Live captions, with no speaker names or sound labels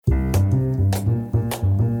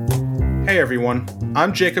Hey everyone,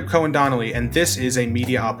 I'm Jacob Cohen-Donnelly, and this is A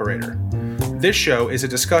Media Operator. This show is a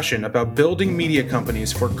discussion about building media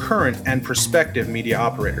companies for current and prospective media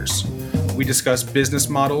operators. We discuss business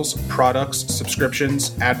models, products,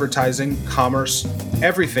 subscriptions, advertising, commerce,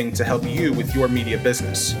 everything to help you with your media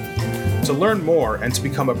business. To learn more and to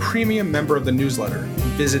become a premium member of the newsletter,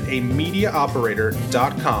 visit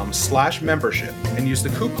amediaoperator.com/membership and use the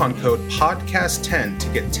coupon code PODCAST10 to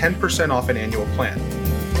get 10% off an annual plan.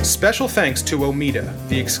 Special thanks to Omeda,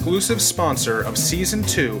 the exclusive sponsor of Season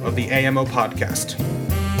 2 of the AMO podcast.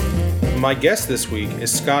 My guest this week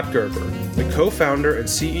is Scott Gerber, the co-founder and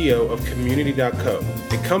CEO of Community.co,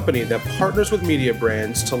 a company that partners with media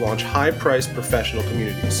brands to launch high-priced professional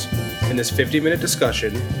communities. In this 50-minute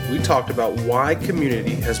discussion, we talked about why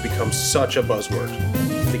community has become such a buzzword,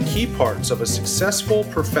 the key parts of a successful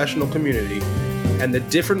professional community, and the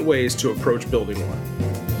different ways to approach building one.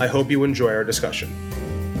 I hope you enjoy our discussion.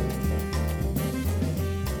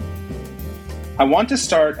 I want to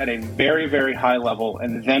start at a very, very high level,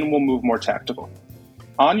 and then we'll move more tactical.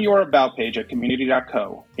 On your About page at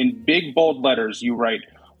Community.co, in big, bold letters, you write,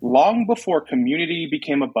 long before community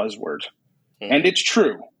became a buzzword. And it's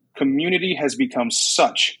true. Community has become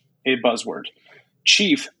such a buzzword.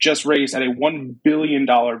 Chief just raised at a $1 billion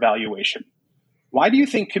valuation. Why do you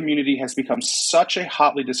think community has become such a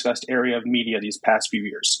hotly discussed area of media these past few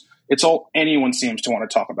years? It's all anyone seems to want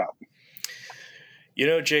to talk about. You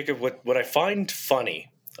know, Jacob, what I find funny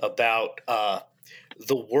about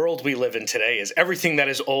the world we live in today is everything that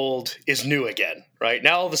is old is new again, right?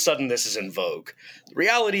 Now, all of a sudden, this is in vogue. The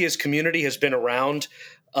reality is community has been around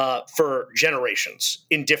for generations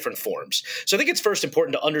in different forms. So I think it's first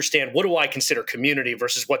important to understand, what do I consider community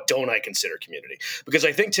versus what don't I consider community? Because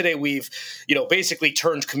I think today we've, basically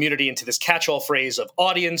turned community into this catch-all phrase of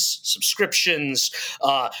audience, subscriptions,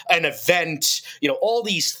 an event, all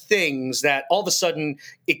these things that all of a sudden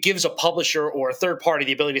it gives a publisher or a third party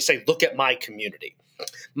the ability to say, look at my community.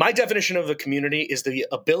 My definition of a community is the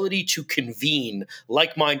ability to convene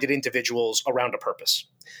like-minded individuals around a purpose.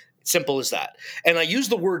 Simple as that. And I use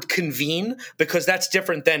the word convene because that's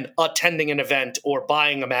different than attending an event or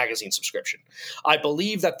buying a magazine subscription. I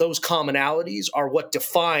believe that those commonalities are what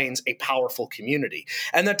defines a powerful community.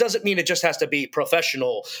 And that doesn't mean it just has to be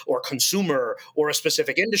professional or consumer or a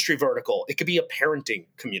specific industry vertical. It could be a parenting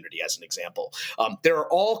community, as an example. There are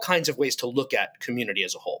all kinds of ways to look at community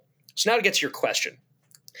as a whole. So now to get to your question.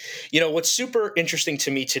 What's super interesting to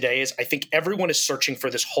me today is I think everyone is searching for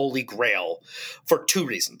this holy grail for two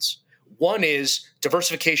reasons. One is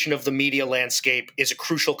diversification of the media landscape is a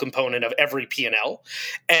crucial component of every P&L.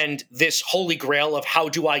 And this holy grail of how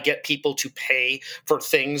do I get people to pay for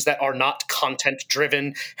things that are not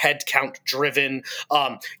content-driven, headcount-driven,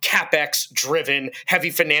 CapEx-driven,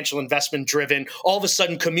 heavy financial investment-driven, all of a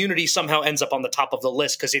sudden community somehow ends up on the top of the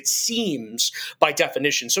list because it seems, by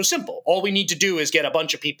definition, so simple. All we need to do is get a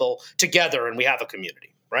bunch of people together and we have a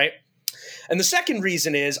community, right? And the second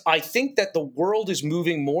reason is I think that the world is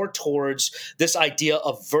moving more towards this idea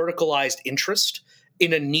of verticalized interest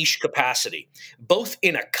in a niche capacity, both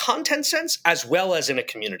in a content sense as well as in a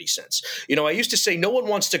community sense. I used to say no one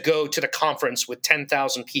wants to go to the conference with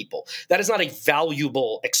 10,000 people. That is not a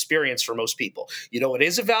valuable experience for most people. What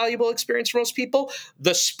is a valuable experience for most people?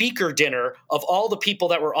 The speaker dinner of all the people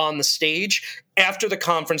that were on the stage after the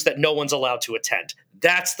conference that no one's allowed to attend.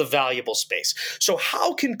 That's the valuable space. So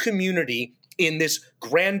how can community in this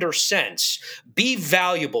grander sense be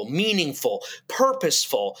valuable, meaningful,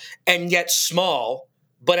 purposeful, and yet small,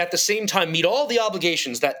 but at the same time meet all the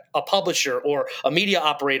obligations that a publisher or a media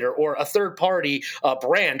operator or a third-party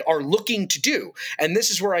brand are looking to do? And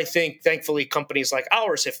this is where I think, thankfully, companies like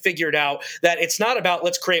ours have figured out that it's not about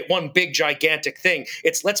let's create one big, gigantic thing.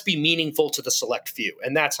 It's let's be meaningful to the select few.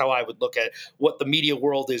 And that's how I would look at what the media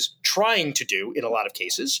world is trying to do in a lot of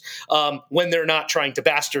cases when they're not trying to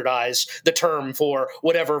bastardize the term for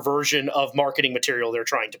whatever version of marketing material they're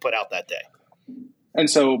trying to put out that day. And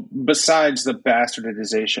so besides the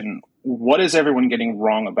bastardization, what is everyone getting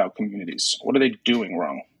wrong about communities? What are they doing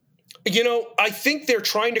wrong? I think they're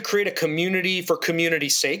trying to create a community for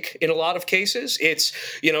community's sake in a lot of cases. It's,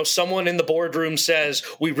 someone in the boardroom says,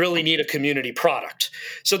 we really need a community product.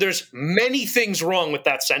 So there's many things wrong with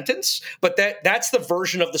that sentence, but that's the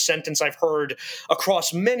version of the sentence I've heard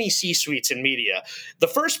across many C-suites in media. The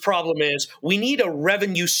first problem is we need a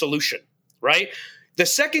revenue solution, right? The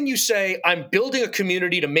second you say, I'm building a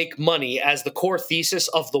community to make money as the core thesis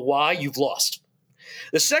of the why, you've lost.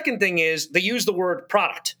 The second thing is they use the word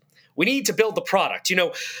product. We need to build the product.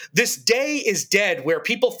 This day is dead where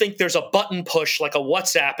people think there's a button push like a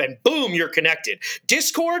WhatsApp and boom, you're connected.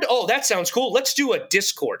 Discord? Oh, that sounds cool. Let's do a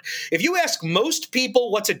Discord. If you ask most people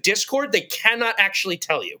what's a Discord, they cannot actually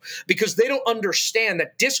tell you because they don't understand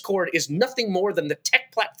that Discord is nothing more than the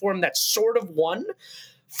tech platform that's sort of one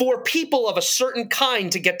for people of a certain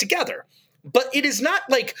kind to get together. But it is not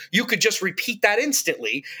like you could just repeat that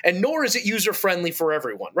instantly, and nor is it user-friendly for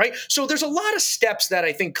everyone, right? So there's a lot of steps that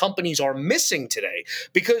I think companies are missing today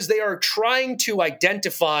because they are trying to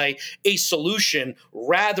identify a solution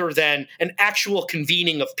rather than an actual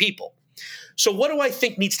convening of people. So what do I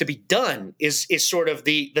think needs to be done is sort of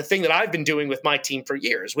the thing that I've been doing with my team for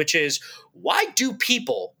years, which is why do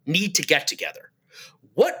people need to get together?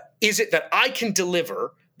 What is it that I can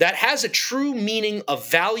deliver that has a true meaning of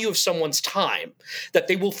value of someone's time, that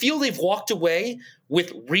they will feel they've walked away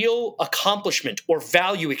with real accomplishment or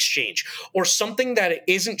value exchange, or something that it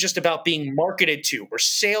isn't just about being marketed to or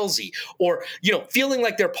salesy, or feeling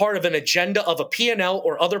like they're part of an agenda of a P&L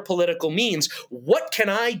or other political means. What can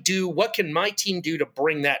I do? What can my team do to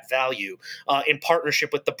bring that value in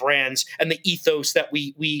partnership with the brands and the ethos that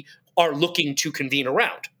we are looking to convene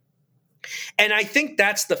around? And I think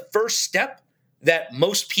that's the first step that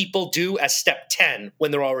most people do as step 10 when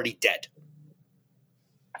they're already dead.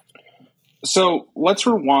 So let's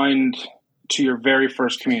rewind to your very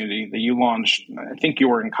first community that you launched. I think you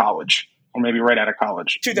were in college or maybe right out of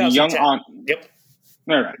college. 2010. Yep.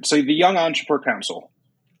 All right. So the Young Entrepreneur Council.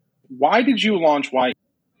 Why did you launch? Why?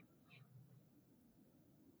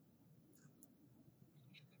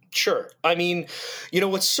 Sure. I mean,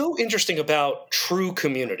 what's so interesting about true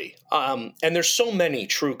community, and there's so many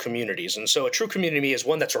true communities. And so a true community is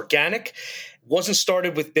one that's organic, wasn't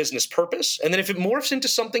started with business purpose. And then if it morphs into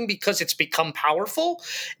something because it's become powerful,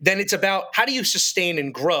 then it's about how do you sustain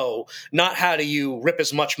and grow, not how do you rip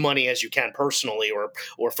as much money as you can personally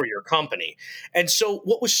or for your company. And so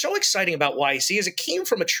what was so exciting about YEC is it came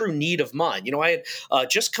from a true need of mine. I had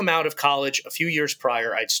just come out of college a few years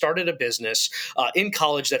prior. I'd started a business in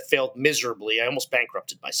college that failed miserably. I almost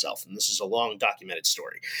bankrupted myself. And this is a long documented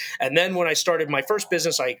story. And then when I started my first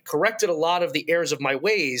business, I corrected a lot of the errors of my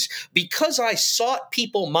ways because I sought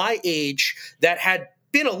people my age that had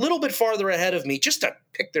been a little bit farther ahead of me just to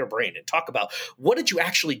pick their brain and talk about what did you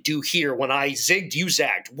actually do here when I zigged, you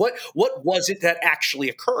zagged? What was it that actually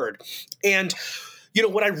occurred? And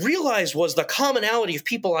what I realized was the commonality of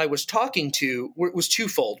people I was talking to was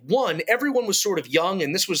twofold. One, everyone was sort of young,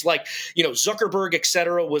 and this was like, Zuckerberg, et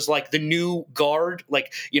cetera, was like the new guard.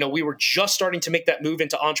 Like, we were just starting to make that move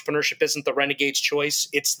into entrepreneurship isn't the renegade's choice.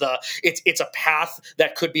 It's a path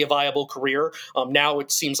that could be a viable career. Now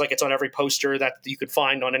it seems like it's on every poster that you could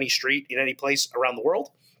find on any street in any place around the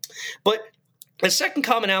world. But the second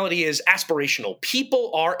commonality is aspirational.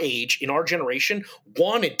 People our age, in our generation,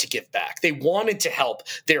 wanted to give back. They wanted to help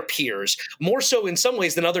their peers, more so in some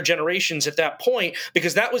ways than other generations at that point,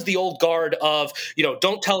 because that was the old guard of,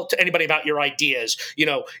 don't tell anybody about your ideas.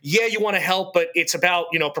 Yeah, you want to help, but it's about,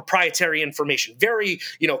 proprietary information. Very,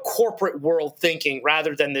 corporate world thinking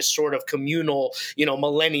rather than this sort of communal,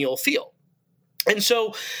 millennial feel. And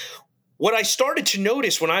so what I started to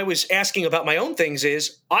notice when I was asking about my own things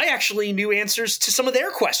is I actually knew answers to some of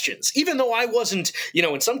their questions, even though I wasn't,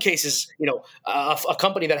 in some cases, a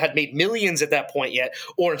company that had made millions at that point yet,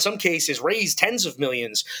 or in some cases raised tens of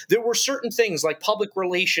millions. There were certain things like public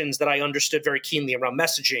relations that I understood very keenly around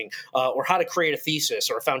messaging or how to create a thesis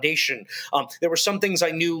or a foundation. There were some things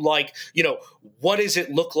I knew like, what does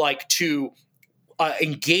it look like to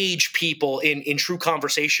engage people in true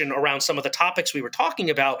conversation around some of the topics we were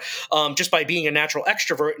talking about just by being a natural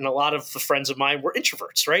extrovert. And a lot of the friends of mine were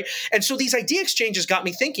introverts, right? And so these idea exchanges got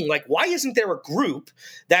me thinking, like, why isn't there a group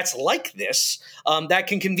that's like this that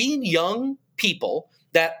can convene young people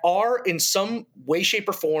that are in some way, shape,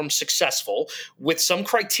 or form successful with some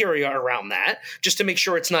criteria around that, just to make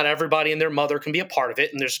sure it's not everybody and their mother can be a part of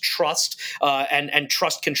it, and there's trust, and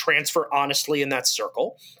trust can transfer honestly in that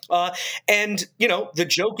circle. And the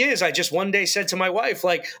joke is, I just one day said to my wife,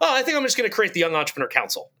 like, oh, I think I'm just going to create the Young Entrepreneur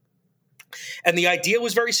Council. And the idea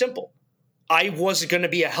was very simple. I was going to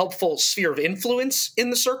be a helpful sphere of influence in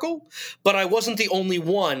the circle, but I wasn't the only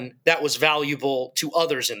one that was valuable to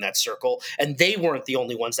others in that circle, and they weren't the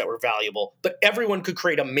only ones that were valuable, but everyone could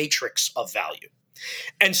create a matrix of value.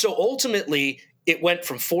 And so ultimately, it went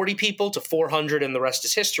from 40 people to 400, and the rest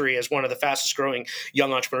is history as one of the fastest growing young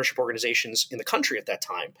entrepreneurship organizations in the country at that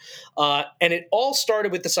time. And it all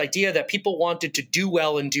started with this idea that people wanted to do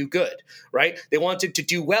well and do good, right? They wanted to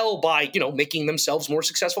do well by, making themselves more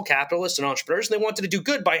successful capitalists and entrepreneurs, and they wanted to do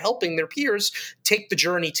good by helping their peers take the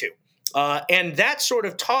journey too. And that sort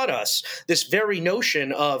of taught us this very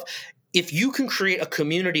notion of, if you can create a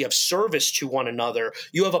community of service to one another,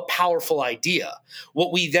 you have a powerful idea.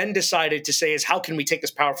 What we then decided to say is, how can we take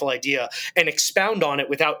this powerful idea and expound on it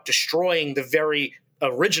without destroying the very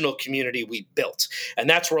original community we built? And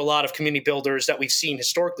that's where a lot of community builders that we've seen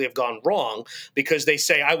historically have gone wrong, because they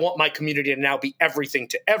say, I want my community to now be everything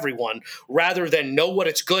to everyone, rather than know what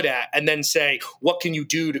it's good at and then say, what can you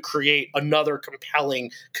do to create another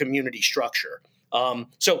compelling community structure?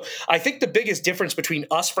 So I think the biggest difference between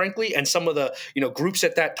us, frankly, and some of the groups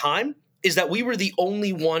at that time is that we were the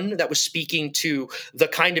only one that was speaking to the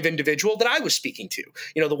kind of individual that I was speaking to.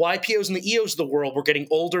 The YPOs and the EOs of the world were getting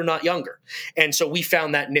older, not younger. And so we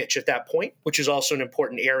found that niche at that point, which is also an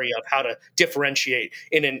important area of how to differentiate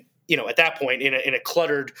at that point in a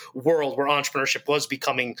cluttered world where entrepreneurship was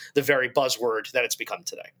becoming the very buzzword that it's become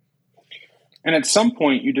today. And at some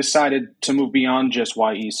point, you decided to move beyond just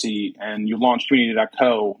YEC, and you launched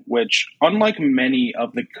Community.co, which, unlike many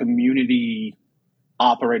of the community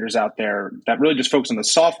operators out there that really just focus on the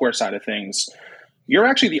software side of things, you're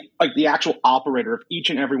actually the actual operator of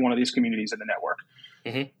each and every one of these communities in the network.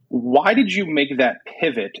 Mm-hmm. Why did you make that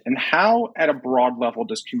pivot, and how, at a broad level,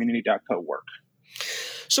 does Community.co work?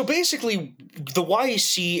 So basically, the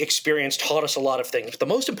YEC experience taught us a lot of things. The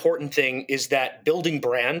most important thing is that building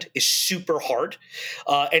brand is super hard,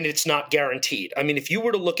 and it's not guaranteed. I mean, if you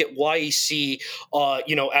were to look at YEC,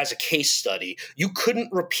 as a case study, you couldn't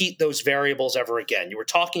repeat those variables ever again. You were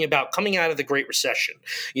talking about coming out of the Great Recession.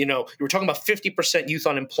 You were talking about 50% youth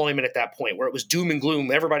unemployment at that point, where it was doom and gloom.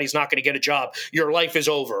 Everybody's not going to get a job. Your life is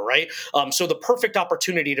over, right? So the perfect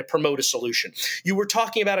opportunity to promote a solution. You were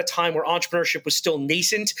talking about a time where entrepreneurship was still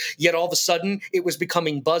nascent, yet all of a sudden it was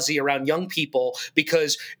becoming buzzy around young people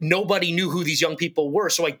because nobody knew who these young people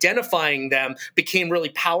were. So identifying them became really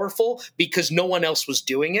powerful because no one else was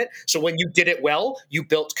doing it. So when you did it well, you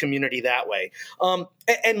built community that way.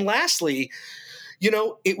 And lastly,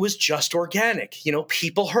 it was just organic.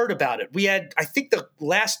 People heard about it. We had, I think the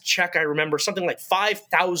last check I remember, something like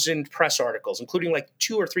 5,000 press articles, including like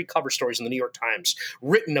 2 or 3 cover stories in the New York Times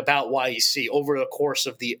written about YEC over the course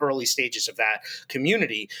of the early stages of that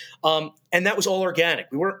community. And that was all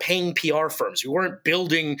organic. We weren't paying PR firms. We weren't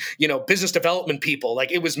building, business development people.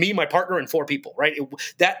 Like, it was me, my partner, and 4 people, right?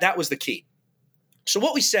 That was the key. So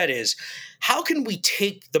what we said is, how can we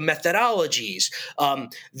take the methodologies,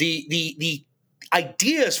 the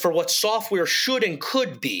ideas for what software should and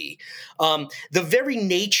could be, the very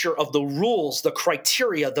nature of the rules, the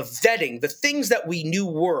criteria, the vetting, the things that we knew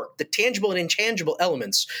work, the tangible and intangible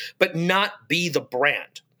elements, but not be the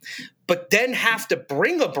brand, but then have to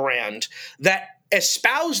bring a brand that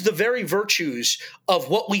espoused the very virtues of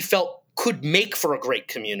what we felt could make for a great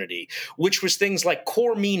community, which was things like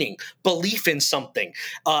core meaning, belief in something,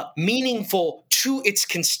 meaningful to its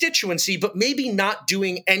constituency, but maybe not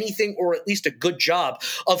doing anything, or at least a good job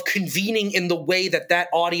of convening in the way that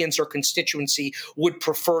audience or constituency would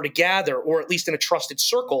prefer to gather, or at least in a trusted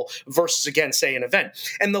circle versus, again, say, an event.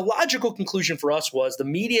 And the logical conclusion for us was the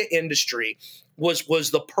media industry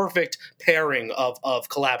was the perfect pairing of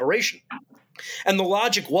collaboration. And the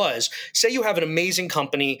logic was, say you have an amazing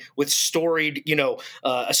company with storied,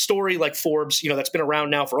 a story like Forbes, that's been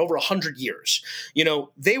around now for over 100 years.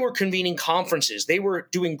 They were convening conferences. They were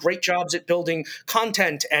doing great jobs at building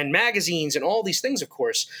content and magazines and all these things, of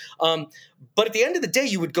course. But at the end of the day,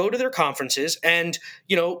 you would go to their conferences and,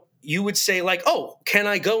 you would say like, oh, can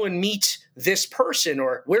I go and meet this person,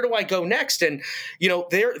 or where do I go next? And,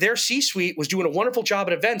 their C-suite was doing a wonderful job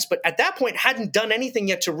at events, but at that point hadn't done anything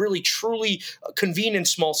yet to really truly convene in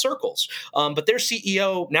small circles. But their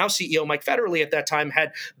now CEO, Mike Federley, at that time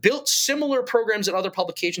had built similar programs at other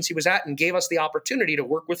publications he was at, and gave us the opportunity to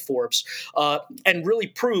work with Forbes and really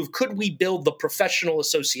prove, could we build the professional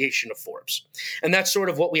association of Forbes? And that's sort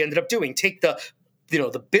of what we ended up doing. Take the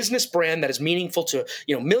business brand that is meaningful to,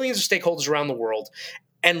 millions of stakeholders around the world,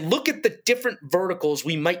 and look at the different verticals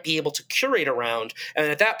we might be able to curate around. And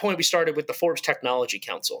at that point, we started with the Forbes Technology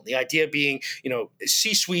Council. The idea being,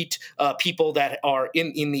 C-suite people that are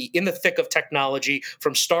in the thick of technology,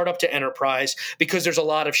 from startup to enterprise, because there's a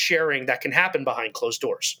lot of sharing that can happen behind closed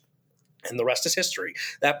doors. And the rest is history.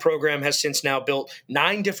 That program has since now built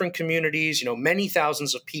 9 different communities, many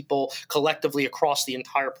thousands of people collectively across the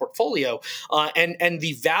entire portfolio. And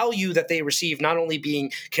the value that they receive, not only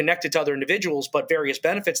being connected to other individuals, but various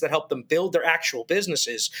benefits that help them build their actual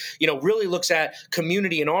businesses, really looks at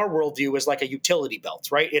community in our worldview as like a utility belt,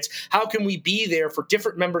 right? It's how can we be there for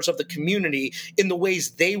different members of the community in the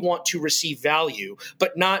ways they want to receive value,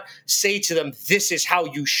 but not say to them, this is how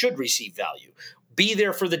you should receive value. be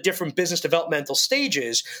there for the different business developmental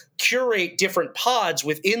stages, curate different pods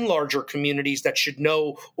within larger communities that should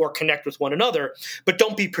know or connect with one another, but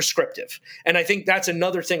don't be prescriptive. And I think that's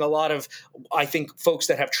another thing a lot of, I think, folks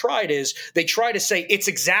that have tried is they try to say it's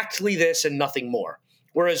exactly this and nothing more.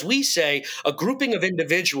 Whereas we say a grouping of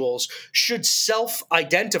individuals should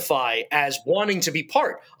self-identify as wanting to be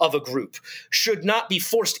part of a group, should not be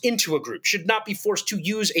forced into a group, should not be forced to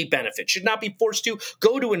use a benefit, should not be forced to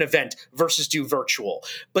go to an event versus do virtual.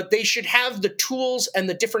 But they should have the tools and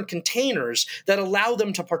the different containers that allow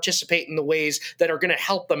them to participate in the ways that are going to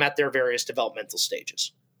help them at their various developmental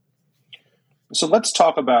stages. So let's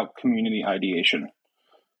talk about community ideation.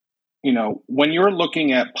 When you're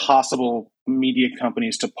looking at possible media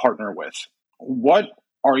companies to partner with, what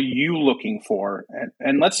are you looking for?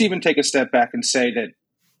 And let's even take a step back and say that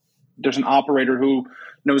there's an operator who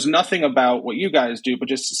knows nothing about what you guys do, but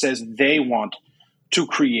just says they want to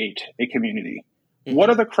create a community. Mm-hmm. What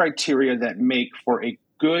are the criteria that make for a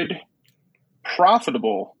good,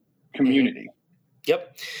 profitable community?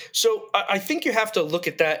 Yep. So I think you have to look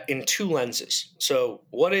at that in two lenses. So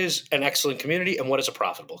what is an excellent community and what is a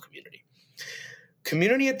profitable community?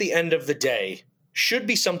 Community at the end of the day should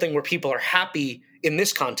be something where people are happy in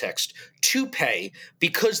this context to pay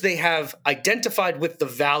because they have identified with the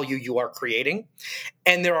value you are creating,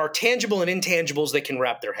 and there are tangible and intangibles they can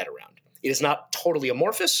wrap their head around. It is not totally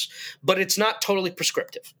amorphous, but it's not totally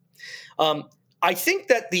prescriptive. I think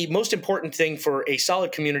that the most important thing for a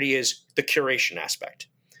solid community is the curation aspect.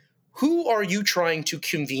 Who are you trying to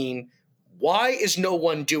convene? Why is no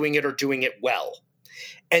one doing it or doing it well?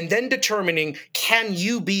 And then determining, can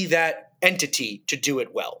you be that entity to do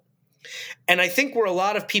it well? And I think where a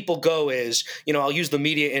lot of people go is, I'll use the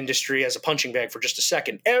media industry as a punching bag for just a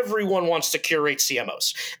second. Everyone wants to curate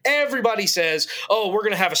CMOs. Everybody says, oh, we're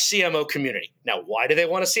going to have a CMO community. Now, why do they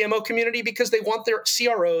want a CMO community? Because they want their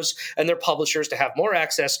CROs and their publishers to have more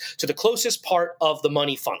access to the closest part of the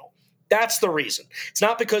money funnel. That's the reason. It's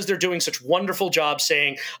not because they're doing such wonderful jobs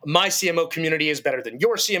saying my CMO community is better than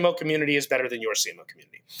your CMO community is better than your CMO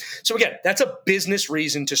community. So again, that's a business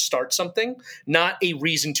reason to start something, not a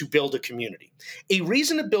reason to build a community. A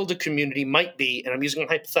reason to build a community might be, and I'm using a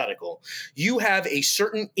hypothetical, you have a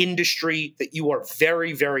certain industry that you are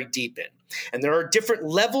very, very deep in. And there are different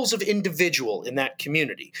levels of individual in that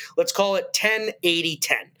community. Let's call it 10, 80,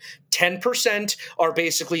 10. 10% are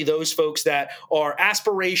basically those folks that are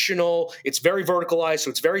aspirational. It's very verticalized, so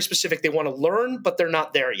it's very specific. They want to learn, but they're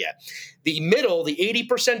not there yet. The middle, the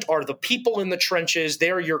 80%, are the people in the trenches.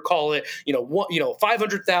 There, you call it,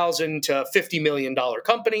 $500,000 to $50 million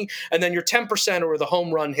company, and then your 10% are the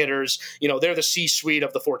home run hitters. They're the C-suite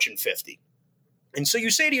of the Fortune 50. And so you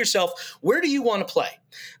say to yourself, where do you want to play?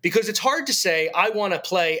 Because it's hard to say, I want to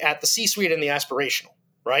play at the C-suite and the aspirational,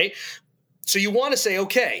 right? So you want to say,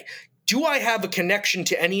 okay, do I have a connection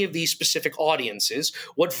to any of these specific audiences?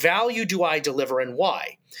 What value do I deliver and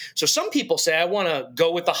why? So some people say, I want to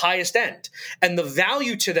go with the highest end. And the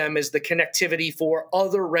value to them is the connectivity for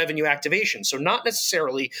other revenue activation. So not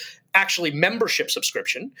necessarily actually membership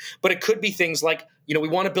subscription, but it could be things like, we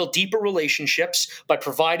want to build deeper relationships by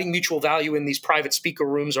providing mutual value in these private speaker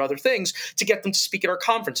rooms or other things to get them to speak at our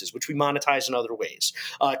conferences, which we monetize in other ways,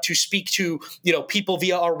 to speak to, people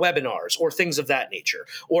via our webinars or things of that nature,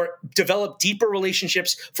 or develop deeper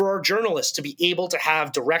relationships for our journalists to be able to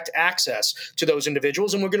have direct access to those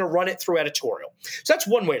individuals. And we're going to run it through editorial. So that's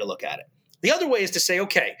one way to look at it. The other way is to say,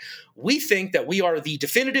 okay, we think that we are the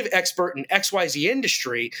definitive expert in XYZ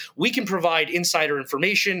industry. We can provide insider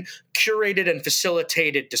information, curated and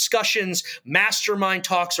facilitated discussions, mastermind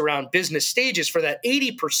talks around business stages for that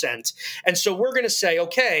 80%. And so we're going to say,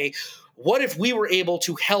 okay, what if we were able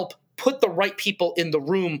to help put the right people in the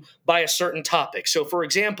room by a certain topic? So for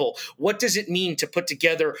example, what does it mean to put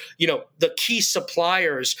together, the key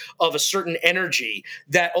suppliers of a certain energy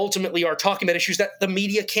that ultimately are talking about issues that the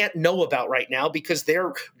media can't know about right now because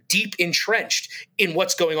they're deep entrenched in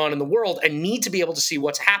what's going on in the world and need to be able to see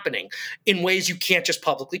what's happening in ways you can't just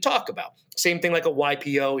publicly talk about. Same thing like a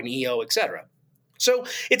YPO, an EO, et cetera. So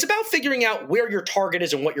it's about figuring out where your target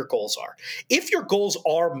is and what your goals are. If your goals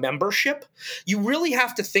are membership, you really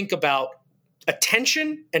have to think about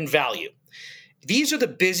attention and value. These are the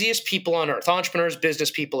busiest people on earth, entrepreneurs,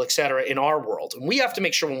 business people, et cetera, in our world. And we have to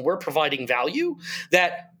make sure when we're providing value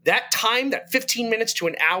that that time, that 15 minutes to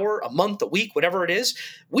an hour, a month, a week, whatever it is,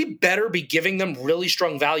 we better be giving them really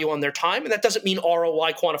strong value on their time. And that doesn't mean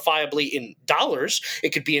ROI quantifiably in dollars. It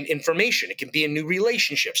could be in information. It can be in new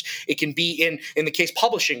relationships. It can be in the case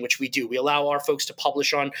publishing, which we do. We allow our folks to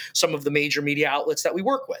publish on some of the major media outlets that we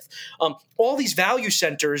work with. All these value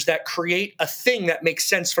centers that create a thing that makes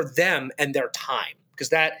sense for them and their time, because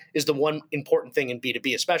that is the one important thing in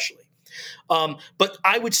B2B especially. But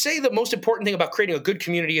I would say the most important thing about creating a good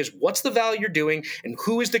community is what's the value you're doing and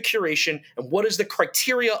who is the curation and what is the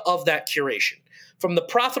criteria of that curation. From the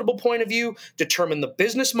profitable point of view, determine the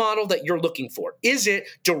business model that you're looking for. Is it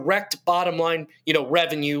direct bottom line,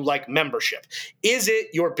 revenue like membership? Is it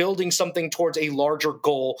you're building something towards a larger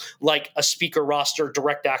goal like a speaker roster,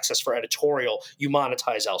 direct access for editorial you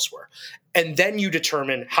monetize elsewhere? And then you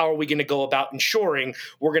determine how are we going to go about ensuring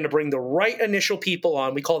we're going to bring the right initial people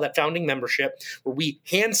on. We call that founding membership, where we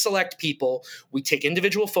hand select people. We take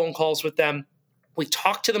individual phone calls with them. We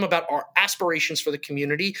talk to them about our aspirations for the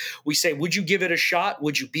community. We say, would you give it a shot?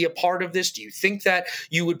 Would you be a part of this? Do you think that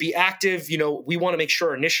you would be active? We want to make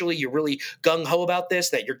sure initially you're really gung-ho about this,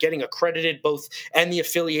 that you're getting accredited both, and the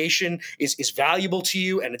affiliation is valuable to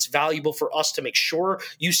you, and it's valuable for us to make sure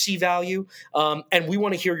you see value. And we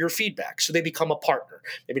want to hear your feedback. So they become a partner.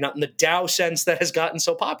 Maybe not in the DAO sense that has gotten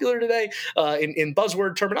so popular today in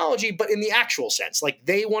buzzword terminology, but in the actual sense. Like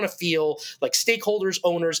they want to feel like stakeholders,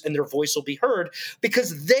 owners, and their voice will be heard,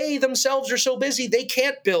 because they themselves are so busy, they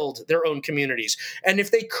can't build their own communities. And if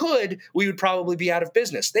they could, we would probably be out of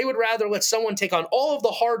business. They would rather let someone take on all of the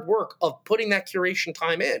hard work of putting that curation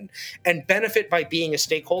time in and benefit by being a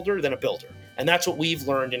stakeholder than a builder. And that's what we've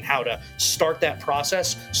learned in how to start that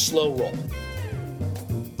process, slow roll.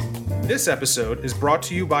 This episode is brought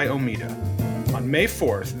to you by Omida. On May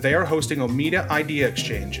 4th, they are hosting Omida Idea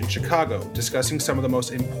Exchange in Chicago, discussing some of the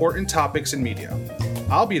most important topics in media.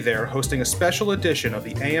 I'll be there hosting a special edition of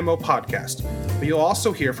the AMO podcast, but you'll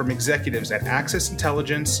also hear from executives at Access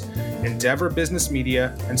Intelligence, Endeavor Business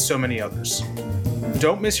Media, and so many others.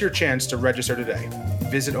 Don't miss your chance to register today.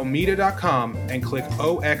 Visit omida.com and click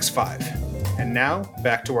OX5. And now,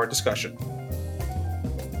 back to our discussion.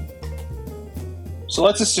 So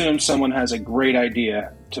let's assume someone has a great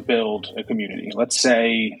idea to build a community, let's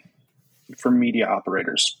say for media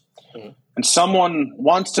operators. Mm-hmm. And someone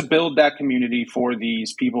wants to build that community for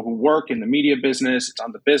these people who work in the media business. It's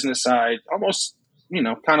on the business side, almost,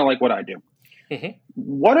 kind of like what I do. Mm-hmm.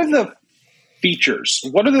 What are the features?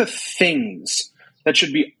 What are the things that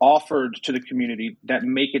should be offered to the community that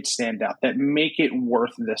make it stand out, that make it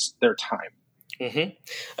worth their time? Mm-hmm.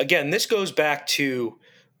 Again, this goes back to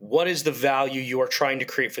what is the value you are trying to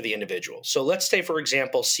create for the individual? So let's say, for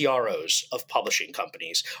example, CROs of publishing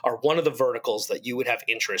companies are one of the verticals that you would have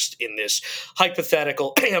interest in this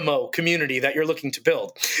hypothetical AMO community that you're looking to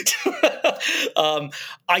build.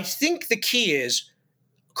 I think the key is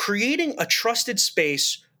creating a trusted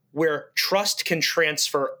space where trust can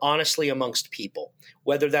transfer honestly amongst people,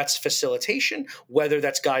 whether that's facilitation, whether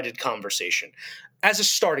that's guided conversation. As a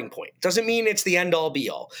starting point, doesn't mean it's the end all be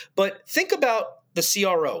all, but think about the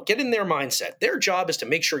CRO, get in their mindset. Their job is to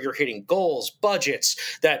make sure you're hitting goals, budgets,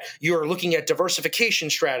 that you're looking at diversification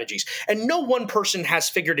strategies. And no one person has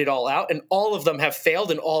figured it all out, and all of them have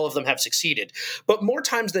failed and all of them have succeeded. But more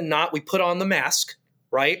times than not, we put on the mask,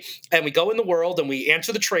 right? And we go in the world and we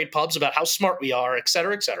answer the trade pubs about how smart we are, et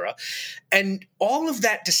cetera, et cetera. And all of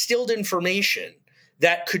that distilled information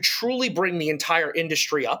that could truly bring the entire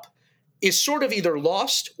industry up is sort of either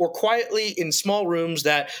lost or quietly in small rooms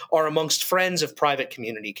that are amongst friends of private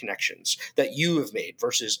community connections that you have made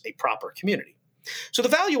versus a proper community. So the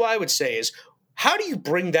value I would say is, how do you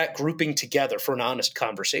bring that grouping together for an honest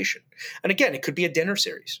conversation? And again, it could be a dinner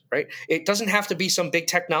series, right? It doesn't have to be some big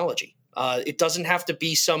technology. It doesn't have to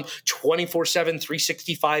be some 24/7,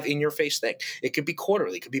 365 in-your-face thing. It could be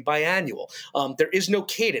quarterly. It could be biannual. There is no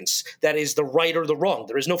cadence that is the right or the wrong.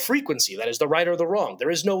 There is no frequency that is the right or the wrong. There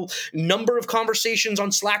is no number of conversations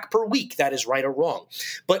on Slack per week that is right or wrong.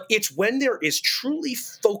 But it's when there is truly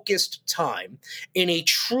focused time in a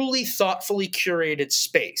truly thoughtfully curated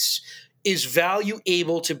space is value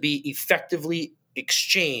able to be effectively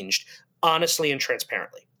exchanged honestly and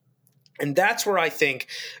transparently. And that's where I think,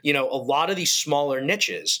 a lot of these smaller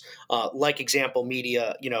niches, like example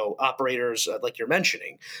media, operators like you're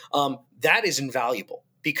mentioning, that is invaluable,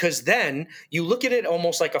 because then you look at it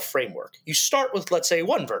almost like a framework. You start with, let's say,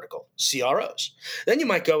 one vertical, CROs. Then you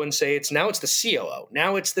might go and say it's the COO.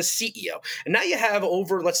 Now it's the CEO. And now you have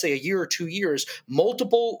over, let's say, a year or 2 years,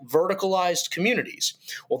 multiple verticalized communities.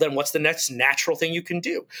 Well, then what's the next natural thing you can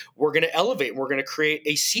do? We're going to elevate. We're going to create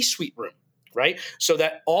a C-suite room. right? So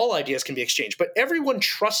that all ideas can be exchanged. But everyone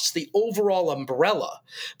trusts the overall umbrella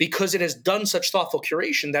because it has done such thoughtful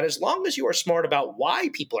curation that as long as you are smart about why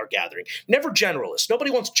people are gathering, never generalists.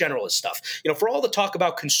 Nobody wants generalist stuff. For all the talk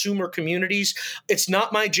about consumer communities, it's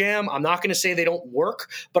not my jam. I'm not going to say they don't work,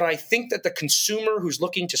 but I think that the consumer who's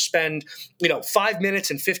looking to spend, 5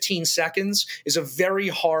 minutes and 15 seconds is a very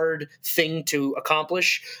hard thing to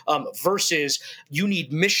accomplish versus you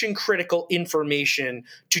need mission critical information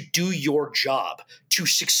to do your job, to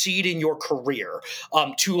succeed in your career,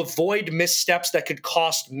 to avoid missteps that could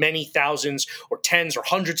cost many thousands or tens or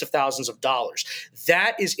hundreds of thousands of dollars.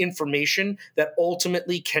 That is information that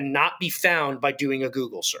ultimately cannot be found by doing a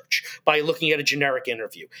Google search, by looking at a generic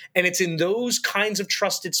interview. And it's in those kinds of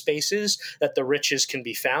trusted spaces that the riches can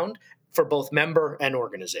be found for both member and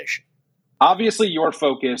organization. Obviously, your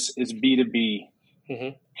focus is B2B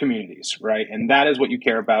communities, right? And that is what you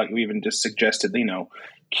care about. You even just suggested,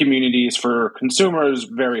 communities for consumers,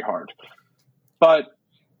 very hard. But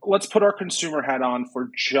let's put our consumer hat on for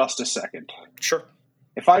just a second. Sure.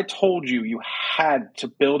 If I told you you had to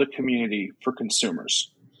build a community for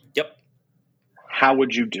consumers, yep, how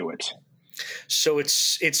would you do it? So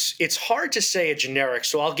it's hard to say a generic.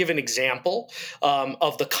 So I'll give an example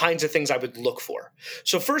of the kinds of things I would look for.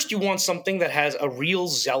 So first, you want something that has a real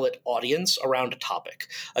zealot audience around a topic.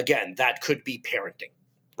 Again, that could be parenting.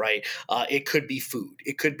 Right? It could be food.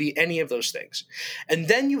 It could be any of those things. And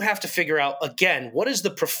then you have to figure out, again, what is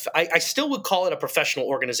I still would call it a professional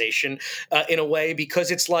organization in a way, because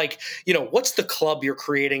it's like, what's the club you're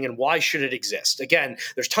creating and why should it exist? Again,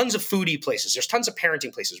 there's tons of foodie places. There's tons of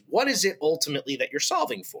parenting places. What is it ultimately that you're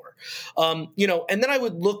solving for? And then I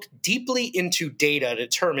would look deeply into data to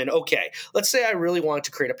determine, okay, let's say I really wanted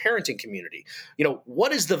to create a parenting community.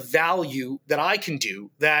 What is the value that I can do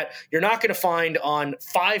that you're not going to find on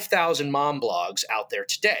 5,000 mom blogs out there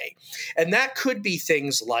today? And that could be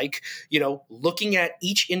things like, looking at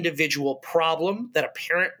each individual problem that a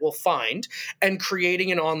parent will find and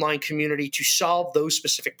creating an online community to solve those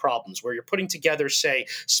specific problems, where you're putting together, say,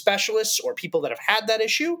 specialists or people that have had that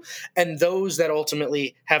issue and those that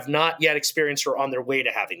ultimately have not yet experienced or on their way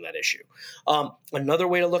to having that issue. Another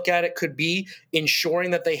way to look at it could be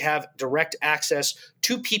ensuring that they have direct access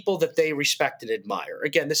to people that they respect and admire.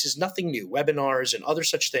 Again, this is nothing new. Webinars and other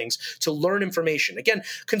such things to learn information. Again,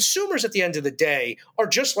 consumers at the end of the day are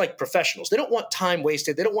just like professionals. They don't want time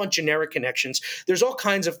wasted. They don't want generic connections. There's all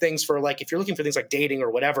kinds of things for, like, if you're looking for things like dating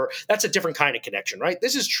or whatever, that's a different kind of connection, right?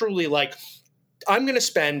 This is truly like, I'm going to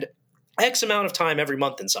spend X amount of time every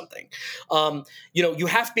month in something. You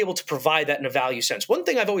have to be able to provide that in a value sense. One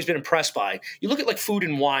thing I've always been impressed by, you look at like Food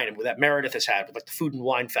and Wine and what that Meredith has had with like the Food and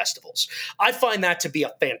Wine festivals. I find that to be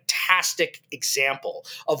a fantastic example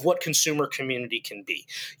of what consumer community can be.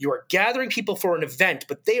 You are gathering people for an event,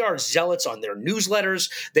 but they are zealots on their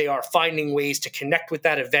newsletters. They are finding ways to connect with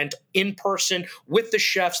that event in person with the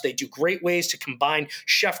chefs. They do great ways to combine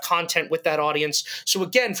chef content with that audience. So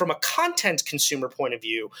again, from a content consumer point of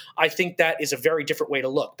view, I think that is a very different way to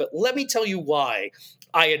look. But let me tell you why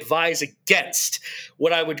I advise against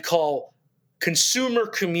what I would call consumer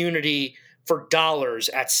community for dollars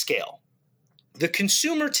at scale. The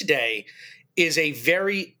consumer today is a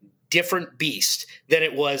very different beast than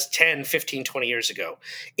it was 10, 15, 20 years ago.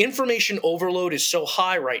 Information overload is so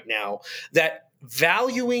high right now that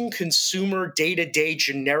valuing consumer day-to-day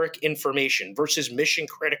generic information versus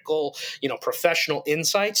mission-critical, professional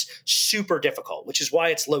insights, super difficult, which is why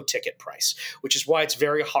it's low ticket price, which is why it's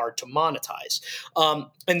very hard to monetize.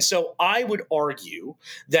 And so I would argue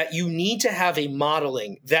that you need to have a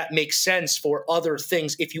modeling that makes sense for other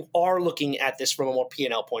things if you are looking at this from a more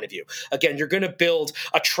P&L point of view. Again, you're going to build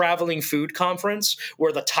a traveling food conference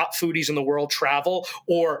where the top foodies in the world travel,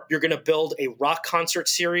 or you're going to build a rock concert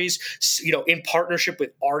series, in partnership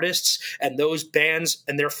with artists, and those bands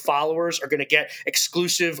and their followers are going to get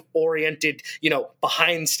exclusive oriented,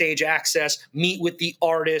 behind stage access, meet with the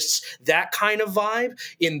artists. That kind of vibe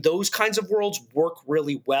in those kinds of worlds work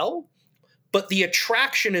really well. But the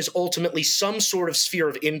attraction is ultimately some sort of sphere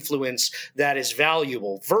of influence that is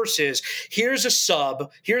valuable versus here's a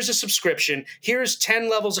sub, here's a subscription, here's 10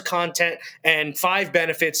 levels of content and 5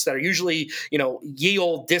 benefits that are usually, ye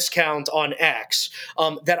old discount on X,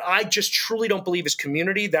 that I just truly don't believe is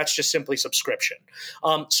community. That's just simply subscription.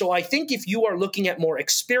 So I think if you are looking at more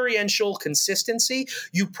experiential consistency,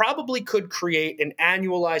 you probably could create an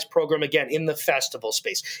annualized program, again, in the festival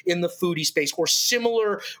space, in the foodie space, or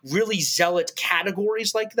similar really zealous it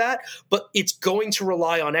categories like that, but it's going to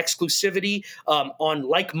rely on exclusivity, on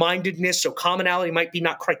like-mindedness. So commonality might be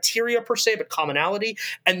not criteria per se, but commonality.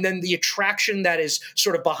 And then the attraction that is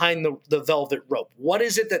sort of behind the velvet rope. What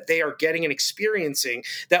is it that they are getting and experiencing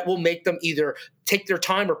that will make them either take their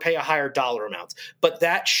time or pay a higher dollar amount? But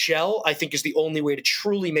that shell, I think, is the only way to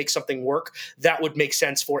truly make something work that would make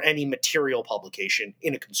sense for any material publication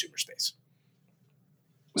in a consumer space.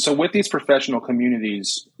 So with these professional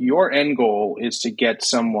communities, your end goal is to get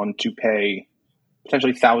someone to pay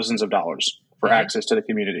potentially thousands of dollars for access to the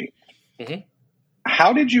community.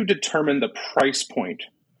 How did you determine the price point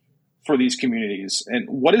for these communities? And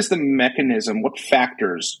what is the mechanism? What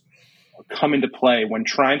factors come into play when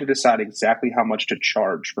trying to decide exactly how much to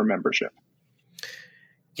charge for membership?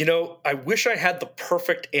 You know, I wish I had the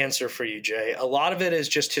perfect answer for you, Jay. A lot of it is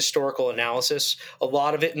just historical analysis. A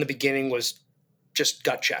lot of it in the beginning was just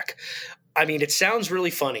gut check. I mean, it sounds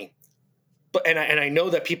really funny, but and I know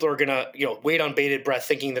that people are going to, wait on bated breath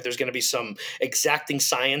thinking that there's going to be some exacting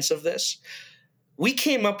science of this. We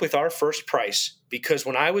came up with our first price because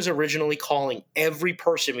when I was originally calling every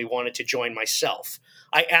person we wanted to join myself,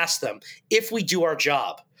 I asked them, if we do our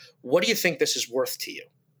job, what do you think this is worth to you?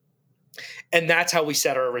 And that's how we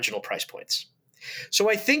set our original price points. So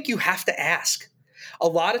I think you have to ask. A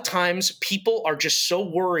lot of times people are just so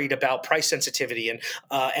worried about price sensitivity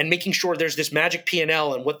and making sure there's this magic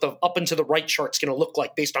P&L and what the up and to the right chart's going to look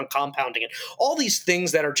like based on compounding and all these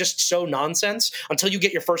things that are just so nonsense until you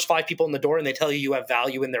get your first 5 people in the door and they tell you you have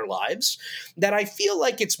value in their lives, that I feel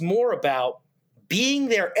like it's more about being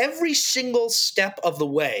there every single step of the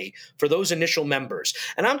way for those initial members.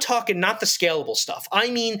 And I'm talking not the scalable stuff. I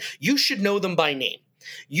mean, you should know them by name.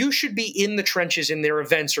 You should be in the trenches in their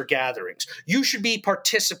events or gatherings. You should be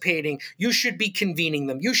participating. You should be convening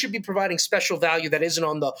them. You should be providing special value that isn't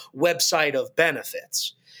on the website of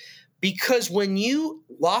benefits. Because when you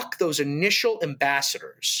lock those initial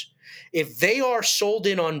ambassadors, if they are sold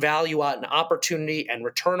in on value and opportunity and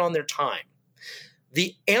return on their time,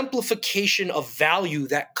 the amplification of value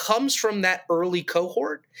that comes from that early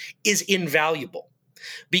cohort is invaluable.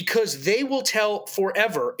 Because they will tell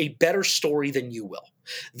forever a better story than you will.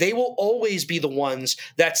 They will always be the ones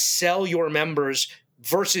that sell your members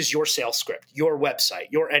versus your sales script, your website,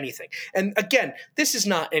 your anything. And again, this is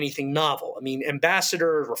not anything novel. I mean,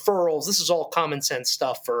 ambassador referrals, this is all common sense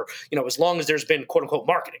stuff for, as long as there's been quote unquote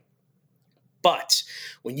marketing. But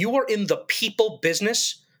when you are in the people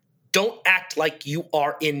business, don't act like you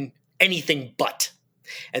are in anything but.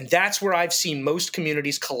 And that's where I've seen most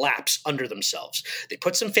communities collapse under themselves. They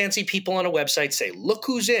put some fancy people on a website, say, look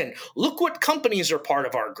who's in, look what companies are part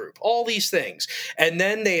of our group, all these things. And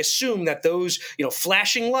then they assume that those,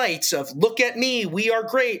 flashing lights of look at me, we are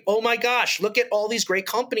great. Oh my gosh, look at all these great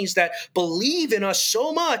companies that believe in us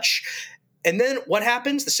so much. And then what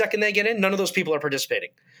happens the second they get in? None of those people are participating.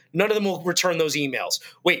 None of them will return those emails.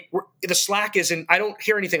 Wait, the Slack isn't, I don't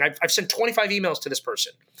hear anything. I've sent 25 emails to this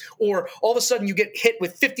person. Or all of a sudden you get hit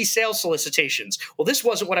with 50 sales solicitations. Well, this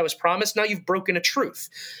wasn't what I was promised. Now you've broken a truth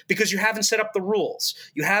because you haven't set up the rules.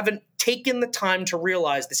 You haven't taken the time to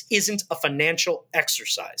realize this isn't a financial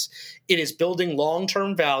exercise. It is building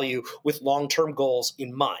long-term value with long-term goals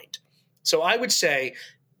in mind. So I would say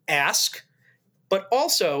ask, but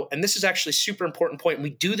also, and this is actually a super important point, and we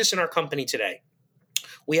do this in our company today,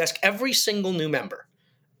 we ask every single new member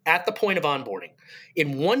at the point of onboarding,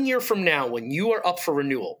 in 1 year from now, when you are up for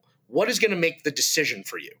renewal, what is going to make the decision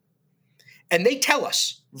for you? And they tell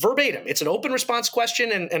us verbatim. It's an open response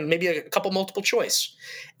question and maybe a couple multiple choice.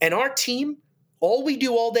 And our team, all we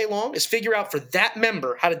do all day long is figure out for that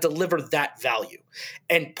member how to deliver that value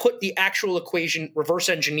and put the actual equation reverse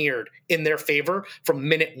engineered in their favor from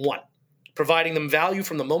minute 1. Providing them value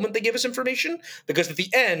from the moment they give us information, because at the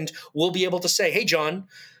end, we'll be able to say, hey, John,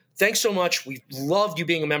 thanks so much. We loved you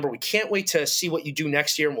being a member. We can't wait to see what you do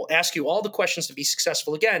next year, and we'll ask you all the questions to be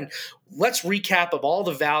successful again. Let's recap of all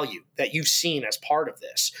the value that you've seen as part of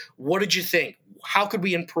this. What did you think? How could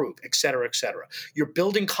we improve, et cetera, et cetera? You're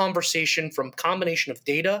building conversation from combination of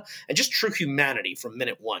data and just true humanity from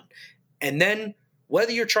minute 1. And then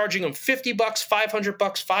whether you're charging them $50, $500,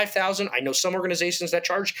 $5,000, I know some organizations that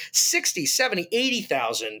charge $60,000, $70,000,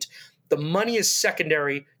 $80,000. The money is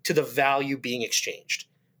secondary to the value being exchanged.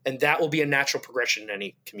 And that will be a natural progression in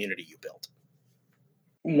any community you build.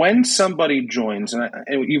 When somebody joins, and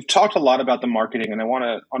you've talked a lot about the marketing, and I want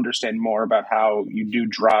to understand more about how you do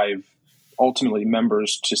drive ultimately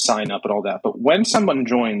members to sign up and all that. But when someone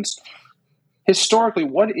joins, historically,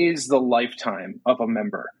 what is the lifetime of a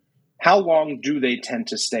member? How long do they tend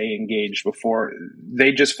to stay engaged before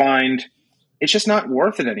they just find it's just not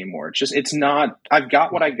worth it anymore. It's not, I've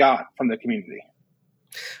got what I got from the community.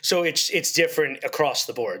 So it's different across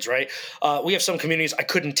the boards, right? We have some communities I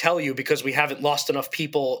couldn't tell you because we haven't lost enough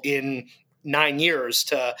people in 9 years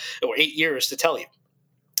or 8 years to tell you.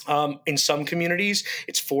 In some communities,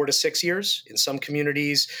 it's 4 to 6 years. In some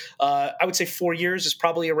communities, I would say 4 years is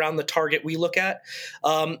probably around the target we look at.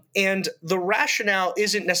 And the rationale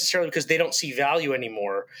isn't necessarily because they don't see value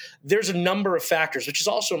anymore. There's a number of factors, which is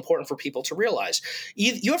also important for people to realize.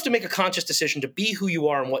 You have to make a conscious decision to be who you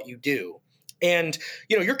are and what you do. And,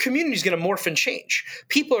 your community is going to morph and change.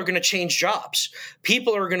 People are going to change jobs.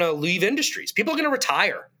 People are going to leave industries. People are going to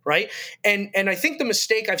retire, right? And I think the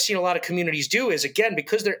mistake I've seen a lot of communities do is, again,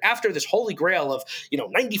 because they're after this holy grail of,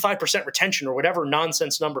 95% retention or whatever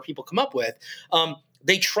nonsense number people come up with,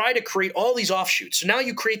 they try to create all these offshoots. So now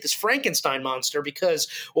you create this Frankenstein monster because,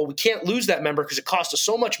 we can't lose that member because it cost us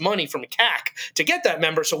so much money from a CAC to get that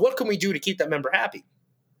member. So what can we do to keep that member happy?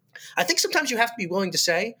 I think sometimes you have to be willing to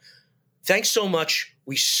say, thanks so much.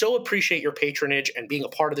 We so appreciate your patronage and being a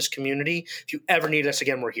part of this community. If you ever need us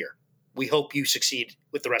again, we're here. We hope you succeed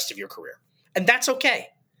with the rest of your career. And that's okay.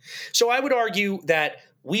 So I would argue that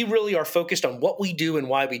we really are focused on what we do and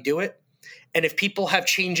why we do it. And if people have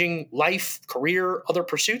changing life, career, other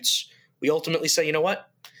pursuits, we ultimately say, you know what?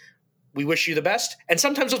 We wish you the best. And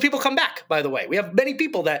sometimes those people come back, by the way. We have many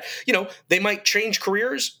people that, they might change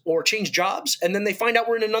careers or change jobs, and then they find out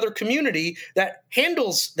we're in another community that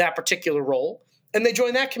handles that particular role, and they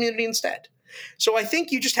join that community instead. So I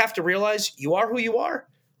think you just have to realize you are who you are,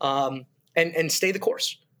 and stay the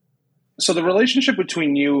course. So the relationship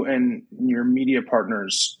between you and your media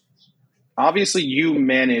partners, obviously you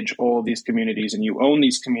manage all of these communities, and you own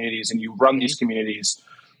these communities, and you run these communities.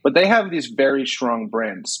 But they have these very strong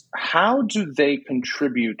brands. How do they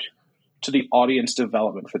contribute to the audience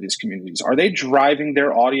development for these communities? Are they driving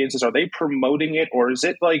their audiences? Are they promoting it? Or is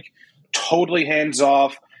it like totally hands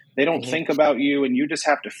off? They don't think about you, and you just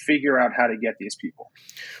have to figure out how to get these people.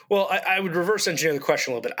 Well, I would reverse engineer the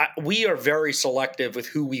question a little bit. We are very selective with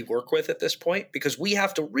who we work with at this point because we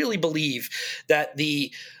have to really believe that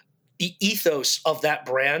the ethos of that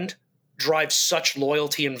brand drives such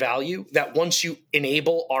loyalty and value that once you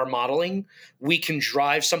enable our modeling, we can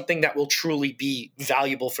drive something that will truly be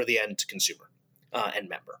valuable for the end consumer and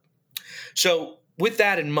member. So with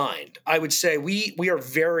that in mind, I would say we are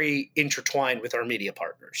very intertwined with our media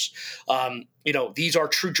partners. These are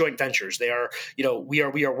true joint ventures. They are, we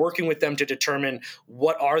are working with them to determine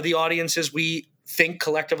what are the audiences we think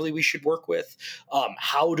collectively we should work with.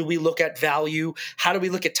 How do we look at value? How do we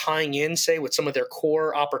look at tying in, say, with some of their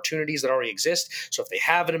core opportunities that already exist? So if they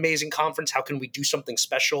have an amazing conference, how can we do something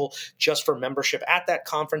special just for membership at that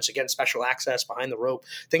conference? Again, special access, behind the rope,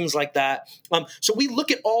 things like that. So we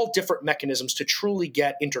look at all different mechanisms to truly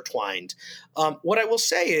get intertwined. What I will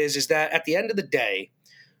say is that at the end of the day,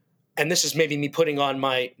 and this is maybe me putting on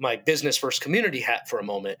my business versus community hat for a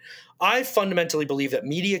moment, I fundamentally believe that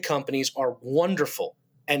media companies are wonderful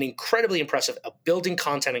and incredibly impressive at building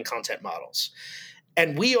content and content models.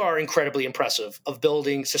 And we are incredibly impressive of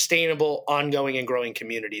building sustainable, ongoing, and growing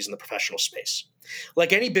communities in the professional space.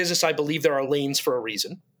 Like any business, I believe there are lanes for a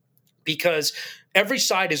reason, because every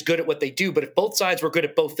side is good at what they do. But if both sides were good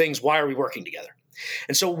at both things, why are we working together?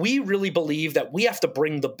 And so we really believe that we have to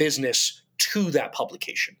bring the business to that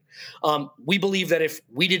publication. We believe that if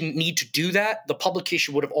we didn't need to do that, the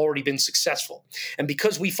publication would have already been successful. And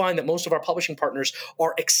because we find that most of our publishing partners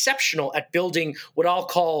are exceptional at building what I'll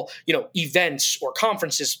call, events or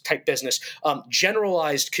conferences type business,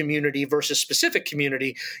 generalized community versus specific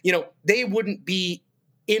community, they wouldn't be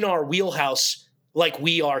in our wheelhouse like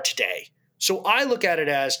we are today. So I look at it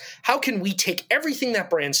as, how can we take everything that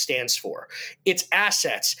brand stands for, its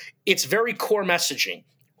assets, its very core messaging,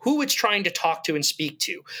 who it's trying to talk to and speak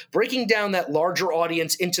to, breaking down that larger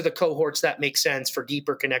audience into the cohorts that make sense for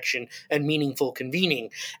deeper connection and meaningful convening,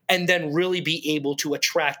 and then really be able to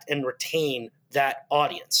attract and retain that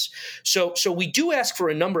audience. So we do ask for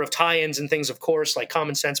a number of tie-ins and things, of course, like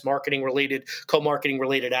common sense marketing related, co-marketing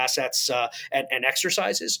related assets and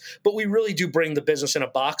exercises. But we really do bring the business in a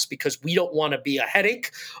box because we don't want to be a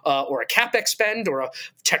headache or a CapEx spend or a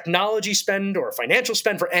technology spend or a financial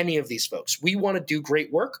spend for any of these folks. We want to do great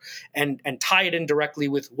work and tie it in directly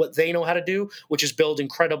with what they know how to do, which is build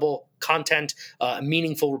incredible content,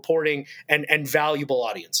 meaningful reporting, and valuable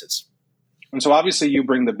audiences. And so obviously you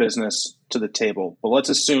bring the business to the table, but let's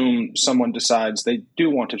assume someone decides they do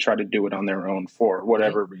want to try to do it on their own for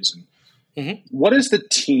whatever reason. What is the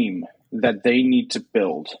team that they need to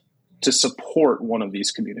build to support one of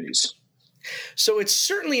these communities? So it's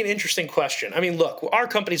certainly an interesting question. I mean, look, our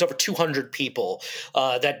company's over 200 people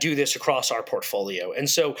that do this across our portfolio. And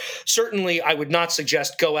so certainly I would not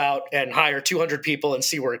suggest go out and hire 200 people and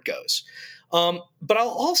see where it goes. But I'll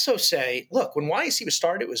also say, look, when YAC was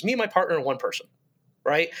started, it was me and my partner and one person,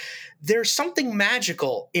 right? There's something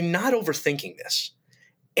magical in not overthinking this.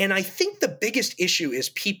 And I think the biggest issue is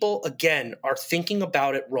people, again, are thinking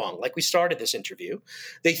about it wrong. Like we started this interview,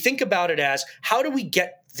 they think about it as, how do we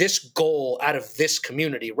get this goal out of this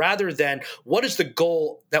community, rather than what is the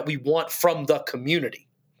goal that we want from the community?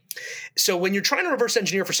 So when you're trying to reverse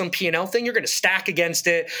engineer for some P&L thing, you're going to stack against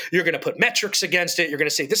it. You're going to put metrics against it. You're going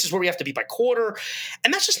to say, this is where we have to be by quarter.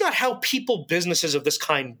 And that's just not how businesses of this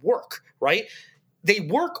kind work, right? They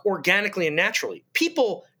work organically and naturally.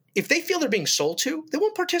 People, if they feel they're being sold to, they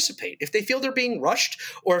won't participate. If they feel they're being rushed,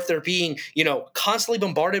 or if they're being, constantly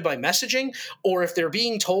bombarded by messaging, or if they're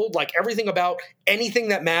being told like everything about anything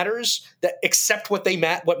that matters, that except what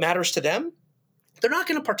matters to them, they're not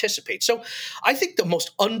going to participate. So I think the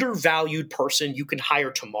most undervalued person you can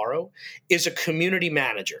hire tomorrow is a community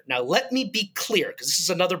manager. Now, let me be clear, because this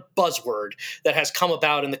is another buzzword that has come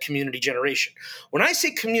about in the community generation. When I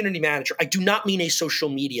say community manager, I do not mean a social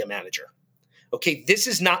media manager. Okay, this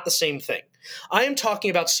is not the same thing. I am talking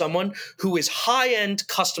about someone who is high-end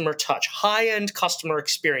customer touch, high-end customer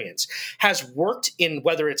experience, has worked in,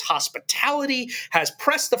 whether it's hospitality, has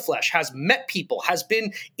pressed the flesh, has met people, has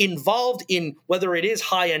been involved in whether it is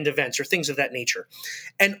high-end events or things of that nature,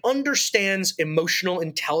 and understands emotional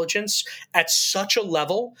intelligence at such a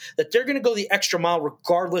level that they're going to go the extra mile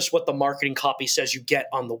regardless what the marketing copy says you get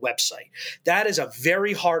on the website. That is a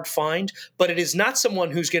very hard find, but it is not someone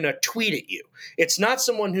who's going to tweet at you. It's not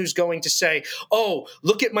someone who's going to say, oh,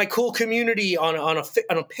 look at my cool community on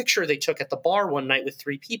a picture they took at the bar one night with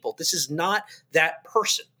 3 people. This is not that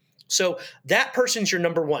person. So that person's your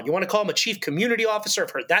number one. You want to call him a chief community officer?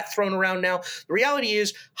 I've heard that thrown around now. The reality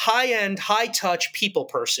is high-end, high-touch people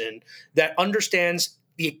person that understands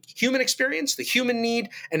the human experience, the human need,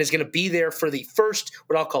 and is going to be there for the first,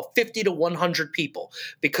 what I'll call 50 to 100 people.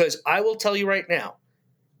 Because I will tell you right now,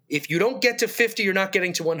 if you don't get to 50, you're not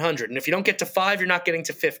getting to 100. And if you don't get to 5, you're not getting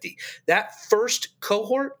to 50. That first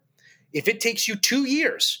cohort, if it takes you 2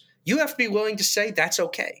 years, you have to be willing to say that's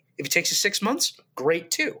okay. If it takes you 6 months,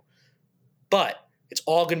 great too. But it's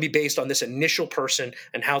all going to be based on this initial person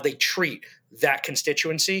and how they treat that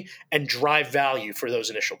constituency and drive value for those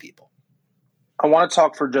initial people. I want to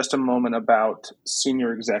talk for just a moment about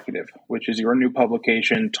Senior Executive, which is your new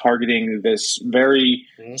publication targeting this very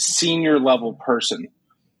senior level person.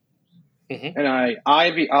 Mm-hmm. And I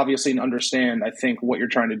obviously understand, I think, what you're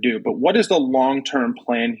trying to do, but what is the long-term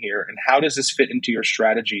plan here, and how does this fit into your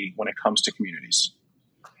strategy when it comes to communities?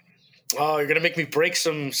 Oh, you're going to make me break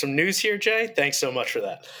some news here, Jay? Thanks so much for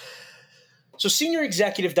that. So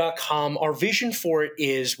seniorexecutive.com, our vision for it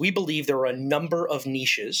is we believe there are a number of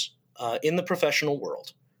niches in the professional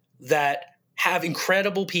world that have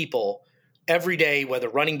incredible people every day, whether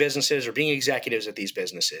running businesses or being executives at these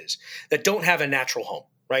businesses, that don't have a natural home.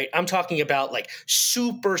 Right? I'm talking about like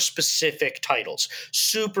super specific titles,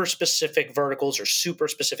 super specific verticals, or super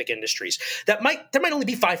specific industries. There might only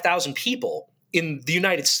be 5,000 people in the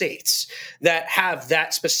United States that have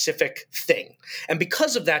that specific thing. And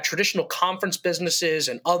because of that, traditional conference businesses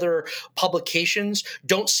and other publications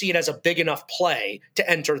don't see it as a big enough play to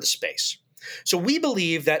enter the space. So we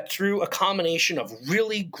believe that through a combination of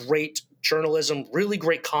really great journalism, really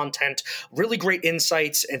great content, really great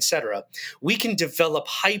insights, etc., we can develop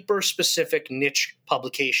hyper-specific niche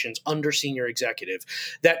publications under Senior Executive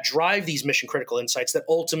that drive these mission-critical insights that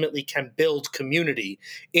ultimately can build community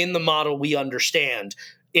in the model we understand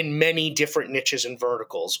in many different niches and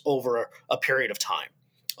verticals over a period of time.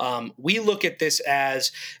 We look at this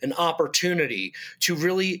as an opportunity to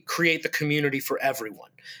really create the community for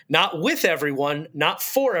everyone, not with everyone, not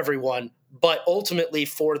for everyone, but ultimately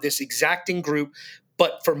for this exacting group,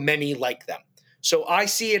 but for many like them. So I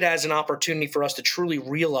see it as an opportunity for us to truly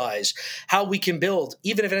realize how we can build,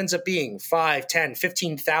 even if it ends up being 5, 10,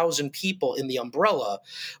 15,000 people in the umbrella,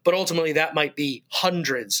 but ultimately that might be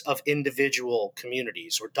hundreds of individual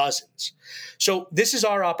communities or dozens. So this is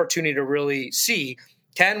our opportunity to really see,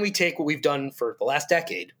 can we take what we've done for the last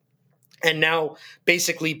decade and now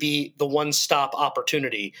basically be the one-stop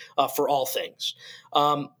opportunity for all things.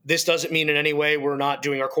 This doesn't mean in any way we're not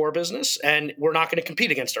doing our core business, and we're not going to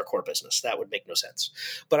compete against our core business. That would make no sense.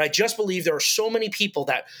 But I just believe there are so many people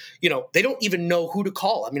that, they don't even know who to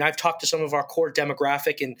call. I mean, I've talked to some of our core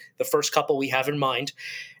demographic in the first couple we have in mind,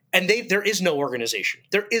 And there is no organization.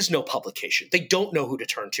 There is no publication. They don't know who to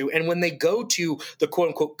turn to. And when they go to the quote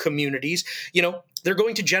unquote communities, they're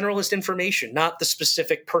going to generalist information, not the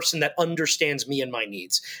specific person that understands me and my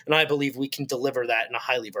needs. And I believe we can deliver that in a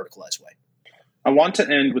highly verticalized way. I want to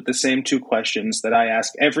end with the same two questions that I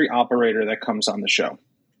ask every operator that comes on the show.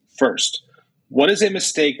 First, what is a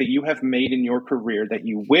mistake that you have made in your career that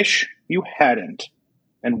you wish you hadn't?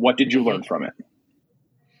 And what did you learn from it?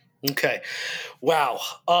 Okay. Wow.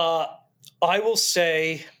 I will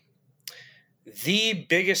say the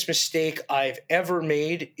biggest mistake I've ever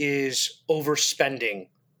made is overspending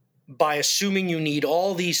by assuming you need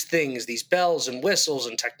all these things, these bells and whistles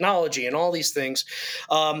and technology and all these things,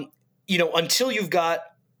 until you've got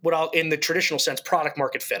what in the traditional sense, product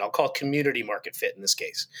market fit. I'll call it community market fit in this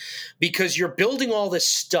case, because you're building all this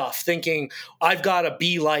stuff thinking I've got to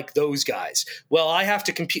be like those guys. Well, I have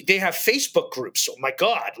to compete. They have Facebook groups. Oh my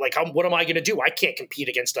God, what am I going to do? I can't compete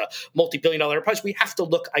against a multi-billion-dollar enterprise. We have to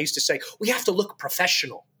look, I used to say, we have to look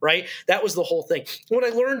professional, right? That was the whole thing. What I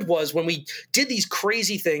learned was when we did these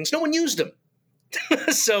crazy things, no one used them.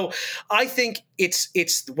 So I think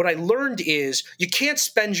it's what I learned is you can't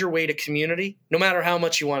spend your way to community no matter how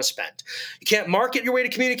much you want to spend. You can't market your way to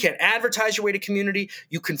community, you can't advertise your way to community.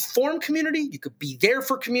 You can form community, you could be there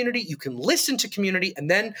for community, you can listen to community,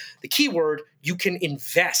 and then the key word, you can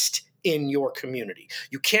invest in your community.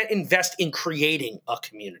 You can't invest in creating a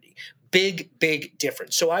community. Big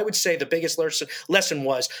difference. So I would say the biggest lesson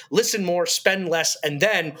was listen more, spend less, and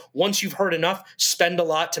then once you've heard enough, spend a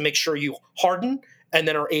lot to make sure you harden and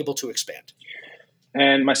then are able to expand.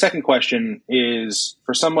 And my second question is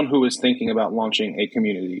for someone who is thinking about launching a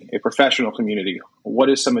community, a professional community, what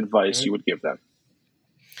is some advice you would give them?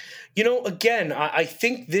 Again, I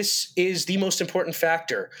think this is the most important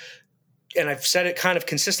factor, and I've said it kind of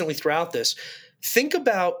consistently throughout this. Think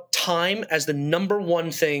about time as the number one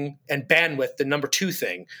thing and bandwidth the number two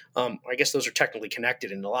thing. I guess those are technically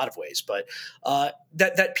connected in a lot of ways, but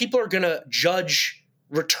that people are going to judge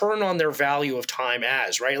return on their value of time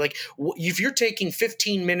as, right? Like if you're taking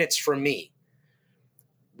 15 minutes from me,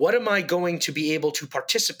 what am I going to be able to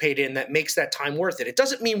participate in that makes that time worth it? It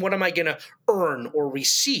doesn't mean what am I going to earn or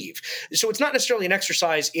receive. So it's not necessarily an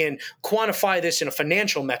exercise in quantify this in a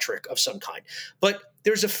financial metric of some kind, but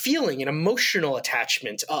there's a feeling, an emotional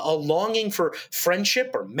attachment, a longing for friendship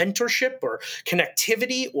or mentorship or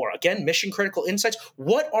connectivity or, again, mission critical insights.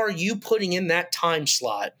 What are you putting in that time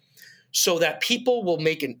slot so that people will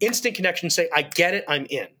make an instant connection and say, I get it, I'm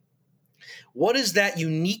in? What is that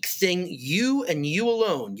unique thing you and you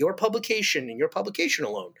alone, your publication and your publication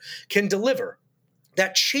alone, can deliver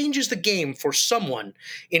that changes the game for someone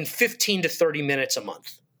in 15 to 30 minutes a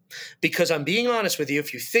month? Because I'm being honest with you,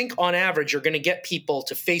 if you think on average you're going to get people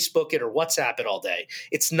to Facebook it or WhatsApp it all day,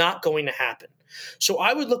 it's not going to happen. So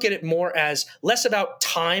I would look at it more as less about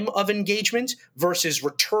time of engagement versus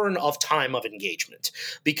return of time of engagement.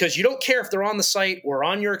 Because you don't care if they're on the site or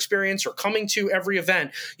on your experience or coming to every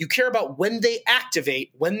event. You care about when they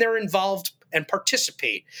activate, when they're involved and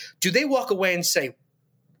participate. Do they walk away and say,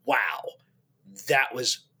 wow, that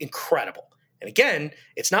was incredible? And again,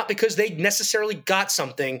 it's not because they necessarily got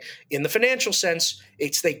something in the financial sense.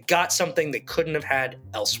 It's they got something they couldn't have had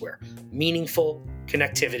elsewhere. Meaningful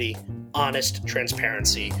connectivity, honest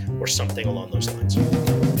transparency, or something along those lines.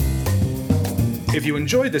 If you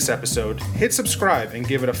enjoyed this episode, hit subscribe and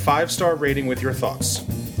give it a 5-star rating with your thoughts.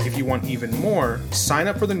 If you want even more, sign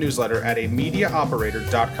up for the newsletter at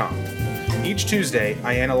amediaoperator.com. Each Tuesday,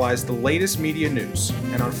 I analyze the latest media news,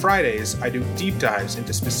 and on Fridays, I do deep dives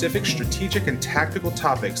into specific strategic and tactical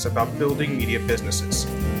topics about building media businesses.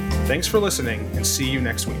 Thanks for listening, and see you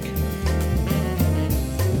next week.